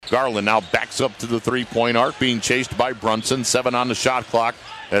Garland now backs up to the three-point arc, being chased by Brunson. 7 on the shot clock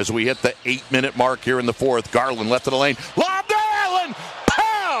as we hit the 8-minute mark here in the fourth. Garland left of the lane. Lob to Allen!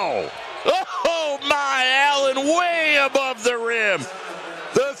 Pow! Oh, my, Allen way above the rim.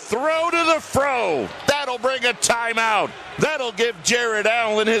 The throw to the fro. That'll bring a timeout. That'll give Jarrett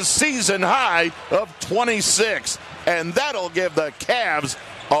Allen his season high of 26. And that'll give the Cavs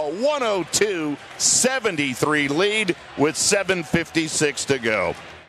a 102-73 lead with 7:56 to go.